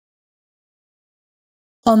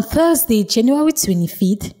On Thursday, January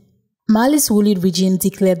 25th, Mali's ruling regime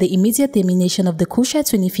declared the immediate termination of the crucial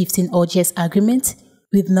 2015 Algiers Agreement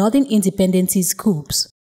with northern independentist groups.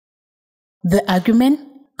 The agreement,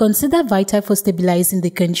 considered vital for stabilizing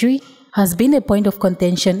the country, has been a point of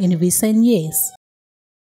contention in recent years.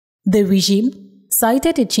 The regime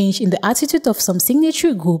cited a change in the attitude of some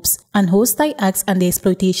signatory groups and hostile acts and the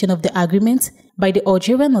exploitation of the agreement by the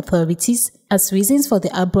Algerian authorities as reasons for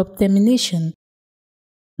the abrupt termination.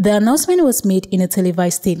 The announcement was made in a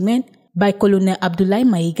televised statement by Colonel Abdoulaye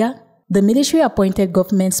Maïga, the military-appointed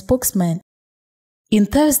government spokesman. In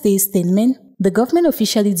Thursday's statement, the government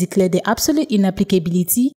officially declared the absolute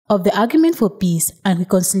inapplicability of the Agreement for Peace and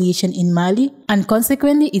Reconciliation in Mali and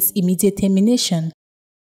consequently its immediate termination.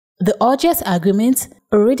 The Algiers Agreement,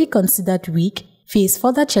 already considered weak, faced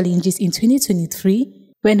further challenges in 2023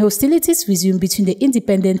 when hostilities resumed between the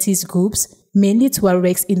independentist groups, mainly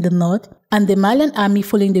Tuaregs in the north, and the Malian army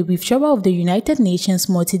following the withdrawal of the United Nations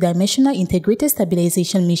Multidimensional Integrated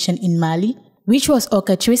Stabilization Mission in Mali, which was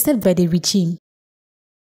orchestrated by the regime.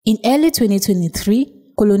 In early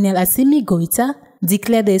 2023, Colonel Assimi Goïta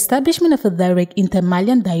declared the establishment of a direct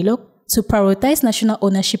inter-Malian dialogue to prioritize national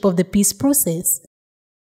ownership of the peace process.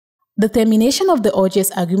 The termination of the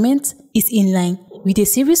Algiers Agreement is in line with a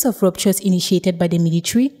series of ruptures initiated by the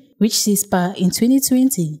military, which seized power in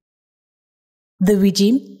 2020. The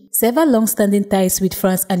regime severed long-standing ties with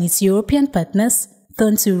France and its European partners,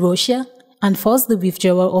 turned to Russia, and forced the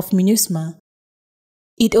withdrawal of MINUSMA.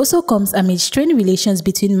 It also comes amid strained relations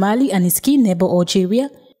between Mali and its key neighbor Algeria,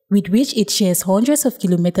 with which it shares hundreds of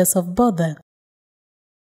kilometers of border.